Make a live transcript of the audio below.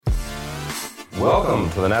Welcome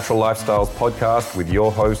to the Natural Lifestyles Podcast with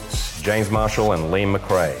your hosts, James Marshall and Liam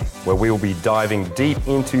McRae, where we will be diving deep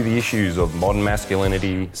into the issues of modern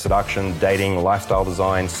masculinity, seduction, dating, lifestyle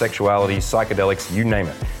design, sexuality, psychedelics, you name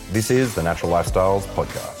it. This is the Natural Lifestyles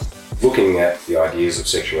Podcast. Looking at the ideas of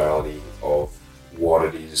sexuality, of what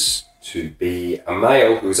it is to be a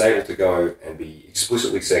male who is able to go and be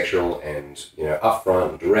explicitly sexual and, upfront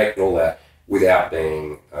and direct and all that, without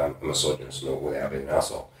being a misogynist or without being an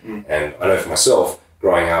arsehole. And I know for myself,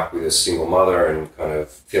 growing up with a single mother and kind of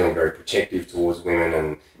feeling very protective towards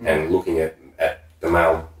women and looking at the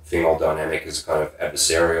male-female dynamic as kind of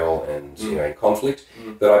adversarial and, in conflict,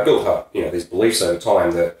 that I built up, these beliefs over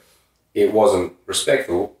time that it wasn't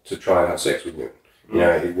respectful to try and have sex with women.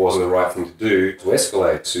 It wasn't the right thing to do, to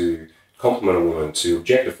escalate, to compliment a woman, to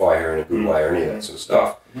objectify her in a good way or any of that sort of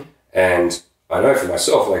stuff. And I know for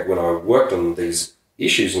myself, like when I worked on these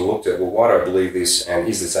issues and looked at, well, why do I believe this and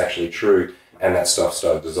is this actually true? And that stuff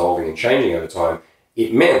started dissolving and changing over time.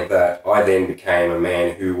 It meant that I then became a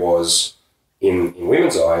man who was, in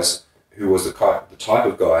women's eyes, who was the type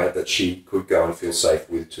of guy that she could go and feel safe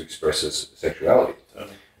with to express her sexuality.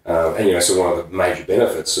 Totally. So one of the major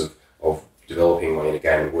benefits of developing my inner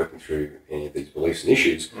game and working through any of these beliefs and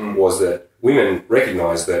issues was that women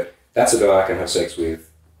recognised that that's a guy I can have sex with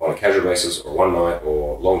on a casual basis or one night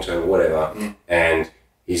or long term or whatever, and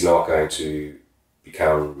he's not going to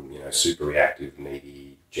become, super reactive,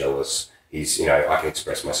 needy, jealous. He's, I can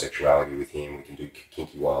express my sexuality with him, we can do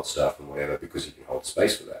kinky wild stuff and whatever because he can hold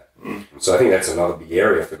space for that. So I think that's another big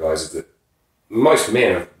area for guys, is that most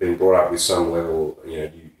men have been brought up with some level,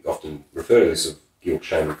 you often refer to this, of guilt,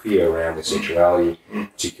 shame and fear around their sexuality,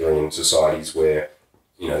 particularly in societies where,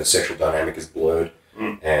 the sexual dynamic is blurred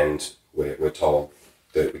and we're told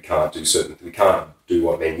that we can't do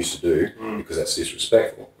what men used to do because that's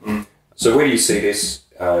disrespectful. So where do you see this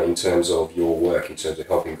in terms of your work, in terms of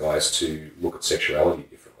helping guys to look at sexuality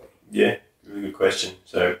differently? Yeah, really good question.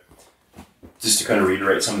 So just to kind of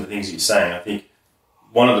reiterate some of the things that you're saying, I think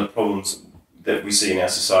one of the problems that we see in our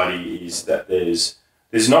society is that there's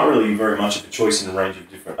not really very much of a choice in a range of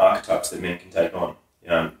different archetypes that men can take on,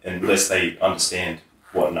 unless they understand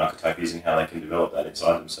what an archetype is and how they can develop that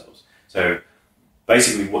inside themselves. So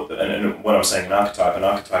basically, when I'm saying an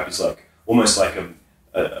archetype is like almost like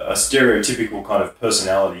a stereotypical kind of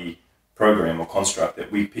personality program or construct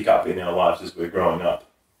that we pick up in our lives as we're growing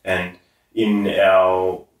up. And in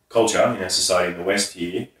our culture, in our society in the West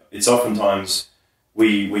here, it's oftentimes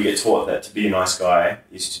we get taught that to be a nice guy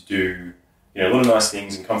is to do a lot of nice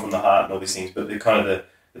things and come from the heart and all these things, but the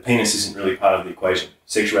penis isn't really part of the equation.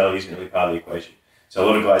 Sexuality isn't really part of the equation. So a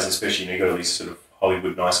lot of guys, especially, go to these sort of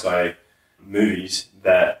Hollywood nice guy movies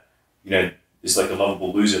that, is like a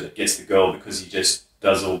lovable loser that gets the girl because he just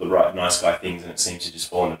does all the right nice guy things and it seems to just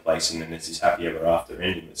fall into place, and then there's this happy ever after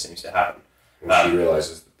ending that seems to happen. And she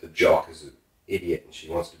realises that the jock is an idiot and she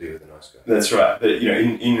wants to be with a nice guy. That's right. But,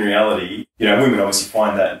 in reality, women obviously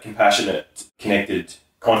find that compassionate, connected,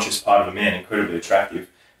 conscious part of a man incredibly attractive.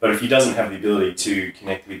 But if he doesn't have the ability to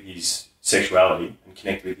connect with his sexuality and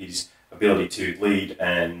connect with his ability to lead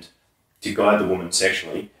and to guide the woman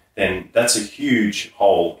sexually, then that's a huge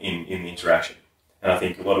hole in the interaction. And I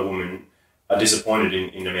think a lot of women are disappointed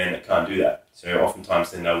in a man that can't do that. So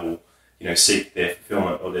oftentimes then they will, seek their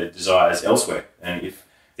fulfillment or their desires elsewhere. And if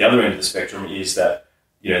the other end of the spectrum is that,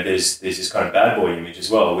 there's this kind of bad boy image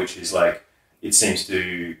as well, which is like, it seems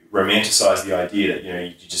to romanticize the idea that,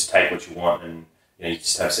 you just take what you want and, you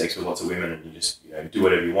just have sex with lots of women and you just, do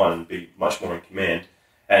whatever you want and be much more in command.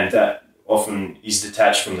 And that often is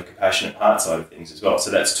detached from the compassionate heart side of things as well.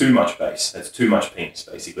 So that's too much base. That's too much penis,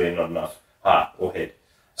 basically, and not enough heart or head.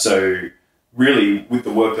 So really, with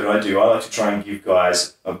the work that I do, I like to try and give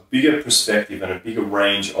guys a bigger perspective and a bigger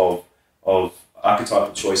range of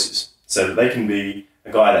archetypal choices so that they can be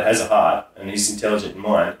a guy that has a heart and he's intelligent in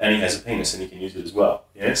mind and he has a penis and he can use it as well.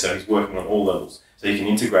 So he's working on all levels. So he can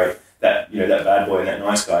integrate that, that bad boy and that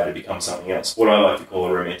nice guy to become something else. What I like to call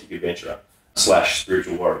a romantic adventurer /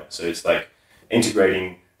 spiritual warrior. So it's like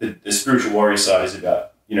integrating the spiritual warrior side is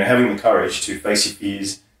about, having the courage to face your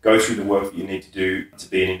fears, go through the work that you need to do to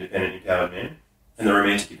be an independent, empowered man. And the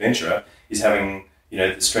romantic adventurer is having,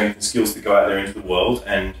 the strength and skills to go out there into the world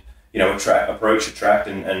and, attract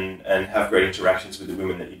and have great interactions with the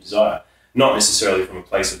women that you desire. Not necessarily from a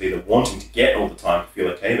place of either wanting to get all the time to feel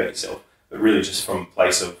okay about yourself, but really just from a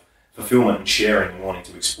place of fulfillment and sharing and wanting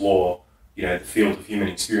to explore, the field of human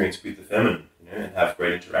experience with the feminine, and have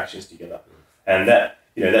great interactions together. And that,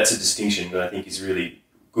 that's a distinction that I think is really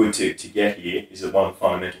good to get here, is that one of the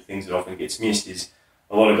fundamental things that often gets missed is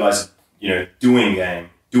a lot of guys, doing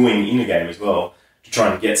in a game as well to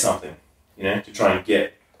try and get something. to try and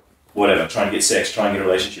get whatever, try and get sex, try and get a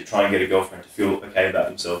relationship, try and get a girlfriend to feel okay about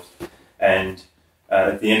themselves. And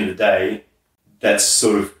at the end of the day, that's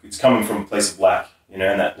sort of, it's coming from a place of lack, and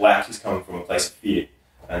that lack is coming from a place of fear.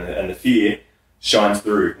 And the fear shines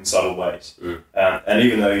through in subtle ways. And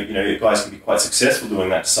even though, guys can be quite successful doing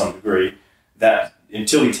that to some degree, that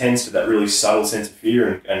until he tends to that really subtle sense of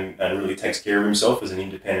fear and really takes care of himself as an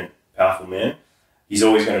independent, powerful man, he's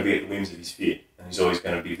always going to be at the whims of his fear. And he's always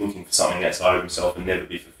going to be looking for something outside of himself and never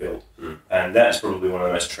be fulfilled. And that's probably one of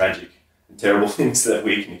the most tragic and terrible things that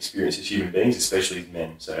we can experience as human beings, especially as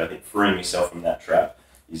men. So I think freeing yourself from that trap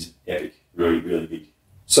is epic, really, really big.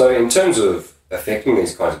 So in terms of affecting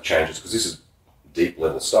these kinds of changes, because this is deep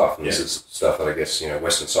level stuff, and this is stuff that I guess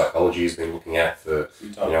Western psychology has been looking at for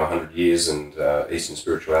 100 years, and Eastern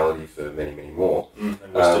spirituality for many, many more.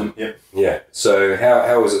 And Western, yeah. So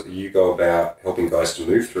how is it that you go about helping guys to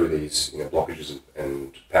move through these blockages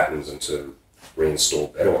and patterns and to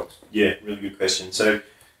reinstall better ones? Yeah, really good question. So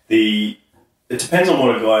it depends on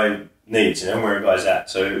what a guy needs, where a guy's at.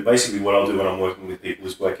 So basically, what I'll do when I'm working with people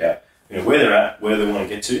is work out where they're at, where they want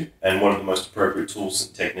to get to, and what are the most appropriate tools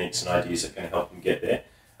and techniques and ideas that can help them get there.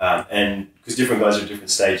 And because different guys are at different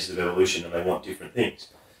stages of evolution and they want different things.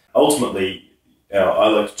 Ultimately, I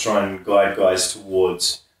like to try and guide guys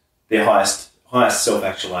towards their highest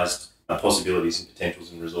self-actualized possibilities and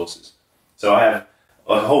potentials and resources. So I have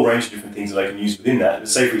a whole range of different things that I can use within that.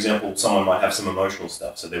 Say, for example, someone might have some emotional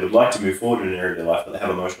stuff. So they would like to move forward in an area of their life, but they have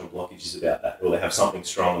emotional blockages about that, or they have something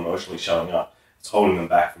strong emotionally showing up. It's holding them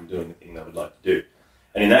back from doing the thing they would like to do.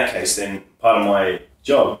 And in that case, then part of my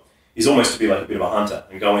job is almost to be like a bit of a hunter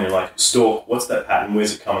and go in and stalk what's that pattern,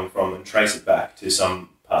 where's it coming from, and trace it back to some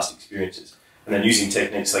past experiences. And then using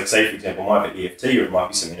techniques like, say, for example, it might be EFT, or it might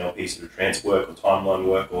be some NLP sort of trance work or timeline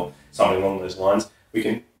work or something along those lines. We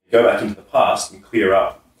can go back into the past and clear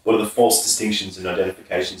up what are the false distinctions and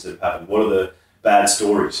identifications that have happened. What are the bad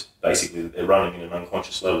stories, basically, that they're running in an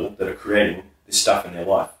unconscious level that are creating this stuff in their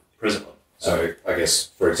life presently. So I guess,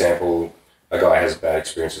 for example, a guy has bad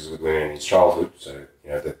experiences with women in his childhood, so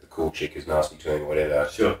the cool chick is nasty to him, whatever.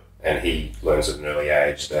 Sure. And he learns at an early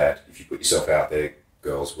age that if you put yourself out there,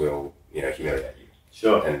 girls will, humiliate you.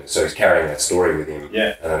 Sure. And so he's carrying that story with him.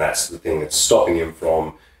 Yeah. And then that's the thing that's stopping him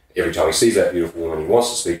from, every time he sees that beautiful woman, he wants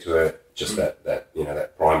to speak to her, just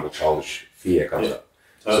that primal childish fear comes up.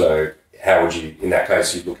 Totally. So how would you, in that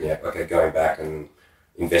case, you're looking at, going back and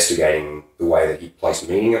investigating the way that he placed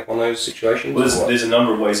meaning upon those situations? Well, there's a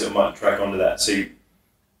number of ways that might track onto that. So,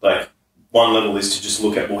 one level is to just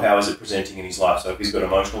look at, well, how is it presenting in his life? So if he's got an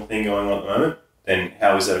emotional thing going on at the moment, then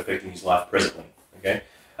how is that affecting his life presently? Okay?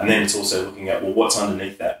 And then it's also looking at, well, what's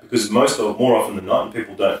underneath that? Because more often than not, and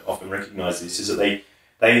people don't often recognize this, is that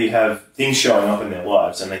they have things showing up in their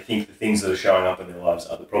lives and they think the things that are showing up in their lives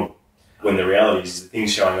are the problem. When the reality is the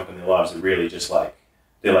things showing up in their lives are really just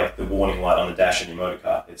they're like the warning light on the dash in your motor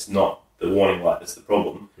car. It's not the warning light that's the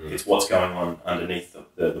problem. It's what's going on underneath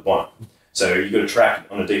the bonnet. So you've got to track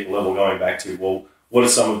on a deeper level, going back to, well, what are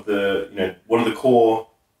some of the, what are the core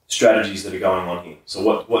strategies that are going on here?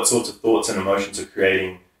 So what sorts of thoughts and emotions are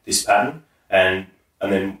creating this pattern, and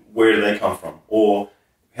then where do they come from? Or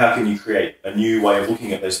how can you create a new way of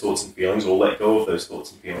looking at those thoughts and feelings, or let go of those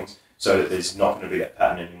thoughts and feelings so that there's not going to be that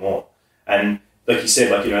pattern anymore? And like you said,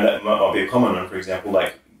 that might be a common one. For example,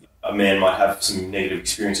 a man might have some negative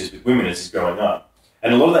experiences with women as he's growing up.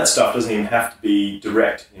 And a lot of that stuff doesn't even have to be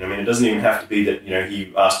direct. It doesn't even have to be that,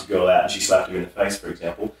 he asked a girl out and she slapped him in the face, for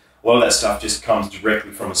example. A lot of that stuff just comes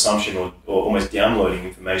directly from assumption or almost downloading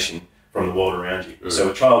information from the world around you. So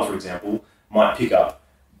a child, for example, might pick up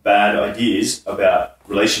bad ideas about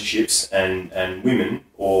relationships and women,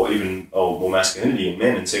 or masculinity and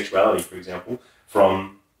men and sexuality, for example,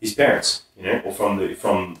 from his parents, or from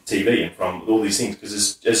TV and from all these things.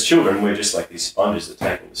 Because as children, we're just like these sponges that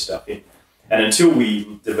take all this stuff in. And until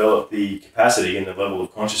we develop the capacity and the level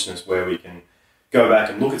of consciousness where we can go back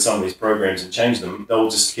and look at some of these programs and change them, they'll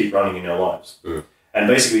just keep running in our lives. And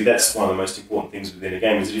basically, that's one of the most important things within a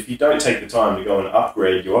game, is that if you don't take the time to go and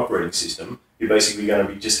upgrade your operating system, you're basically going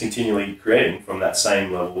to be just continually creating from that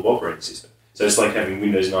same level of operating system. So it's like having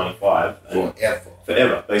Windows 95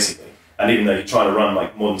 forever, basically. And even though you're trying to run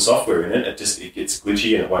modern software in it, it gets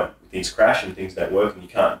glitchy and things crash and things don't work and you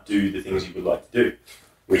can't do the things you would like to do.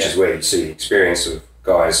 Which is where you see the experience of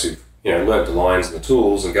guys who've learnt the lines and the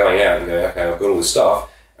tools and going out and go, okay, I've got all this stuff,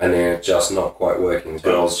 and then it's just not quite working. The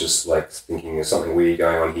girl's just thinking there's something weird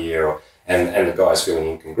going on here, and the guy's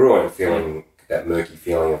feeling incongruent, feeling that murky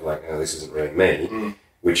feeling of oh, this isn't really me,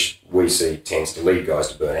 which we see tends to lead guys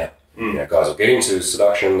to burn out. Guys will get into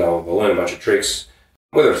seduction, they'll learn a bunch of tricks,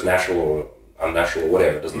 whether it's natural or unnatural or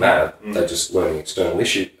whatever, it doesn't matter. They're just learning external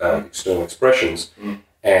expressions,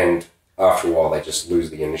 and after a while they just lose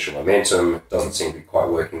the initial momentum. It doesn't seem to be quite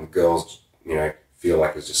working. The girls, feel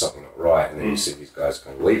like there's just something not right, and then you see these guys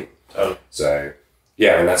kind of leaving. So,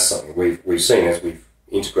 yeah, and that's something we've seen as we've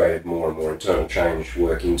integrated more and more internal change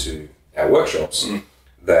work into our workshops.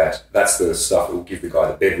 That's the stuff that will give the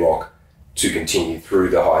guy the bedrock to continue through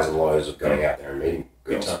the highs and lows of going out there and meeting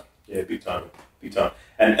girls. Big time. Yeah, big time.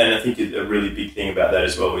 And I think a really big thing about that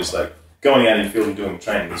as well is like going out in the field and doing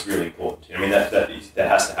training is really important. I mean, that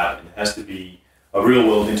has to happen. It has to be a real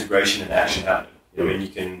world integration and action happening. I mean,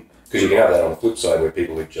 because you can have that on the flip side where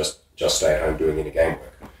people who just stay at home doing inner game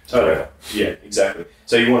work. Totally. Yeah, exactly.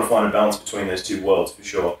 So you want to find a balance between those two worlds for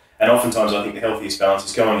sure. And oftentimes I think the healthiest balance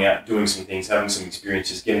is going out, doing some things, having some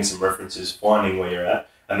experiences, getting some references, finding where you're at,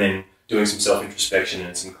 and then doing some self-introspection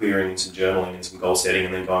and some clearing and some journaling and some goal setting,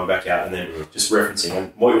 and then going back out and then just referencing.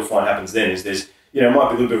 And what you'll find happens then is there's, it might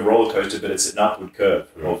be a little bit of a roller coaster, but it's an upward curve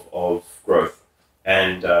of growth.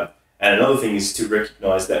 And another thing is to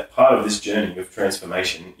recognize that part of this journey of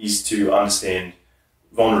transformation is to understand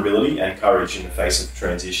vulnerability and courage in the face of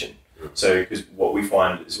transition. So, because what we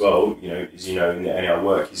find as well, as in our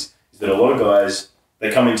work, is that a lot of guys,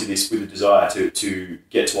 they come into this with a desire to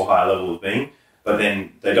get to a higher level of being, but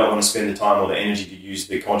then they don't want to spend the time or the energy to use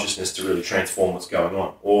their consciousness to really transform what's going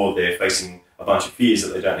on, or they're facing a bunch of fears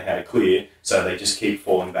that they don't know how to clear, so they just keep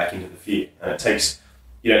falling back into the fear. And it takes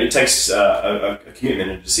a commitment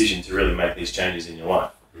and a decision to really make these changes in your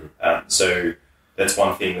life. So that's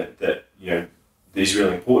one thing that is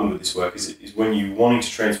really important with this work is when you're wanting to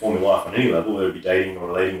transform your life on any level, whether it be dating or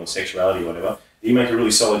relating or sexuality or whatever, you make a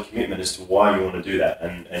really solid commitment as to why you want to do that,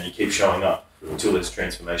 and you keep showing up until those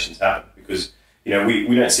transformations happen. Because we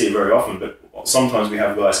don't see it very often, but sometimes we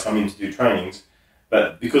have guys come in to do trainings,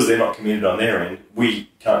 but because they're not committed on their end, we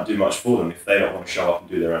can't do much for them if they don't want to show up and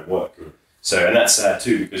do their own work. So, and that's sad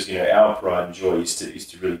too, because our pride and joy is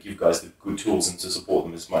to really give guys the good tools and to support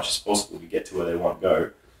them as much as possible to get to where they want to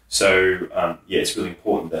go. So it's really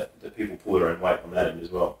important that people pull their own weight on that end as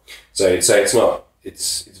well. So you'd say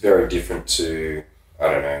it's very different to, I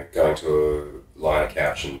don't know, going to lie on a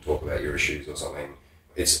couch and talk about your issues or something.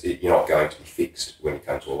 You're not going to be fixed when you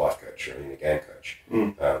come to a life coach or an inner game coach.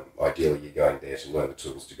 Ideally, you're going there to learn the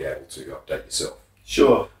tools to be able to update yourself.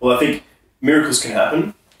 Sure. Well, I think miracles can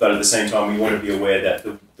happen, but at the same time, we want to be aware that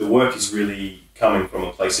the work is really coming from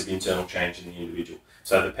a place of internal change in the individual.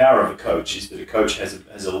 So the power of a coach is that a coach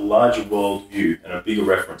has a larger world view and a bigger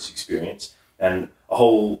reference experience and a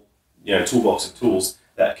whole toolbox of tools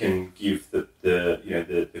that can give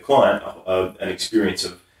the client an experience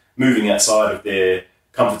of moving outside of their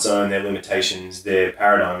comfort zone, their limitations, their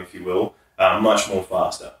paradigm, if you will, much more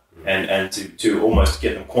faster and to almost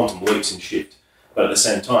get them quantum leaps and shift. But at the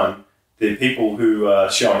same time, the people who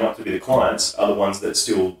are showing up to be the clients are the ones that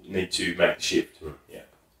still need to make the shift.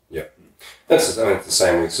 Yeah. That's the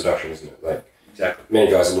same with seduction, isn't it? Like, exactly.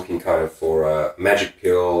 Many guys are looking kind of for a magic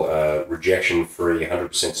pill, rejection-free,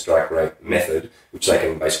 100% strike rate method, which they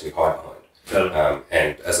can basically hide behind. Totally.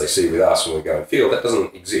 And as they see with us when we go and feel, that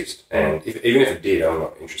doesn't exist. And even if it did, I'm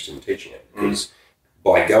not interested in teaching it. Because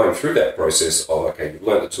by going through that process of, okay, you've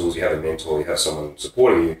learned the tools, you have a mentor, you have someone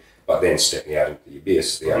supporting you, but then stepping out into the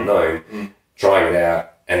abyss, the unknown, trying it out,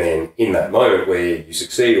 and then in that moment where you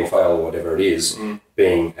succeed or fail or whatever it is,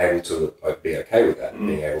 being able to be okay with that, and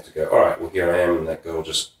being able to go, all right, well, here I am, and that girl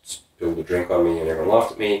just spilled a drink on me and everyone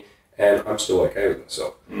laughed at me, and I'm still okay with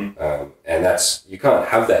myself. And you can't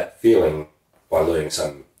have that feeling by learning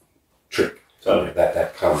some trick. Totally.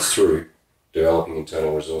 That comes through developing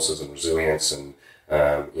internal resources and resilience and,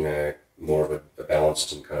 more of a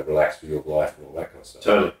balanced and kind of relaxed view of life and all that kind of stuff.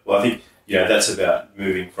 Totally. Well, I think that's about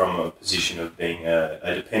moving from a position of being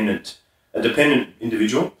a dependent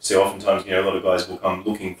individual. So oftentimes, a lot of guys will come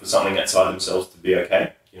looking for something outside themselves to be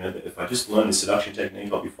okay. If I just learn this seduction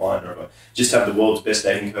technique, I'll be fine. Or if I just have the world's best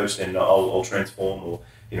dating coach, then I'll transform. Or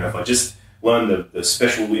if I just learn the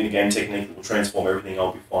special inner game technique that will transform everything,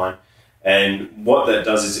 I'll be fine. And what that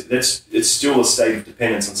does is it's still a state of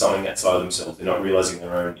dependence on something outside of themselves. They're not realizing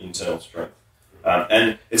their own internal strength.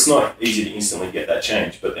 And it's not easy to instantly get that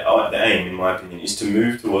change, but the aim, in my opinion, is to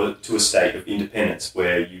move to a state of independence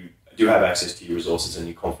where you do have access to your resources and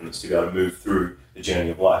your confidence to be able to move through the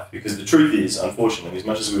journey of life. Because the truth is, unfortunately, as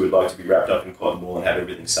much as we would like to be wrapped up in cotton wool and have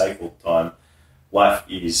everything safe all the time, life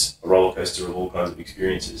is a roller coaster of all kinds of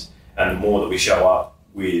experiences. And the more that we show up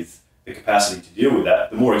with the capacity to deal with that,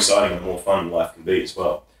 the more exciting and the more fun life can be as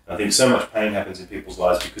well. And I think so much pain happens in people's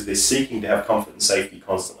lives because they're seeking to have comfort and safety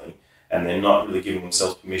constantly, and they're not really giving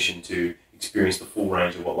themselves permission to experience the full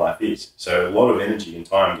range of what life is. So a lot of energy and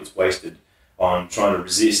time gets wasted on trying to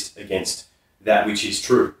resist against that which is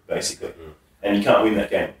true, basically. And you can't win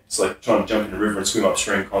that game. It's like trying to jump in a river and swim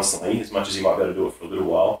upstream constantly. As much as you might be able to do it for a little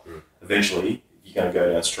while, eventually you're going to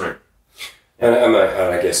go downstream. And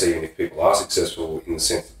I guess even if people are successful in the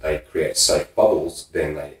sense that they create safe bubbles,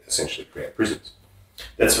 then they essentially create prisons.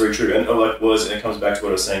 That's very true. And it comes back to what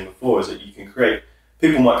I was saying before, is that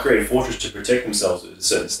people might create a fortress to protect themselves at a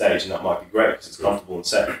certain stage, and that might be great because it's comfortable and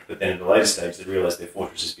safe. But then at a later stage, they realise their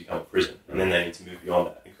fortress has become a prison, and then they need to move beyond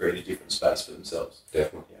that and create a different space for themselves.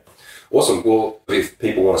 Definitely. Yeah. Awesome. Well, if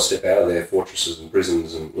people want to step out of their fortresses and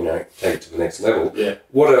prisons and, take it to the next level,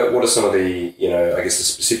 what are some of the, the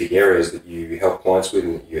specific areas that you help clients with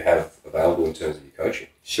and that you have available in terms of your coaching?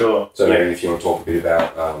 Sure. So maybe if you want to talk a bit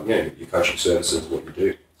about, your coaching services, what you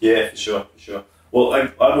do. Yeah, for sure. Well,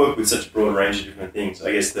 I work with such a broad range of different things.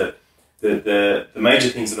 I guess the major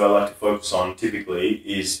things that I like to focus on typically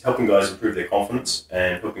is helping guys improve their confidence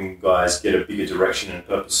and helping guys get a bigger direction and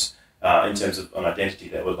purpose in terms of an identity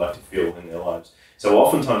they would like to feel in their lives. So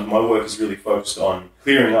oftentimes my work is really focused on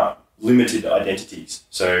clearing up limited identities.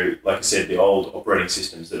 So like I said, the old operating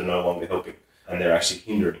systems that are no longer helping and they're actually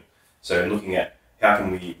hindering. So looking at how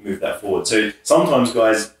can we move that forward. So sometimes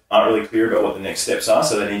guys aren't really clear about what the next steps are,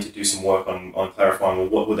 so they need to do some work on clarifying,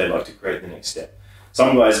 what would they like to create in the next step.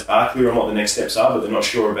 Some guys are clear on what the next steps are, but they're not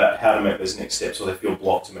sure about how to make those next steps, or they feel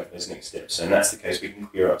blocked to make those next steps. And that's the case. We can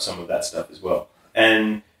clear up some of that stuff as well.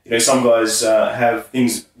 And some guys have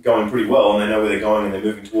things going pretty well, and they know where they're going and they're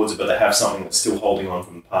moving towards it, but they have something that's still holding on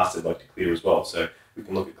from the past they'd like to clear as well. So we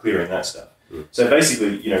can look at clearing that stuff. So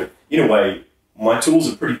basically, in a way, my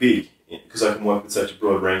tools are pretty big, because I can work with such a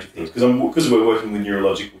broad range of things. Because we're working with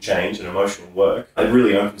neurological change and emotional work, it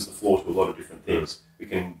really opens the floor to a lot of different things. We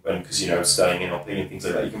can, and because studying NLP and things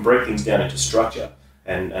like that, you can break things down into structure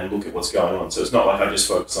and look at what's going on. So it's not like I just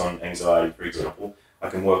focus on anxiety, for example. I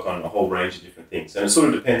can work on a whole range of different things, and it sort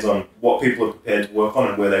of depends on what people are prepared to work on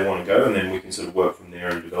and where they want to go, and then we can sort of work from there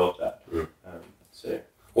and develop that.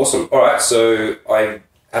 Awesome. All right, so I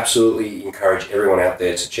absolutely encourage everyone out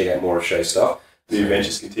there to check out more of Shay's stuff. The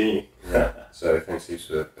adventures continue. So thanks heaps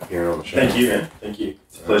for appearing on the show. Thank you, man. Thank you.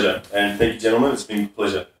 It's a pleasure. And thank you, gentlemen. It's been a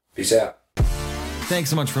pleasure. Peace out. Thanks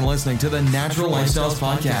so much for listening to the Natural Lifestyles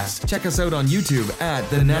Podcast. Check us out on YouTube at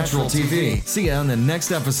The Natural TV. See you on the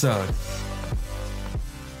next episode.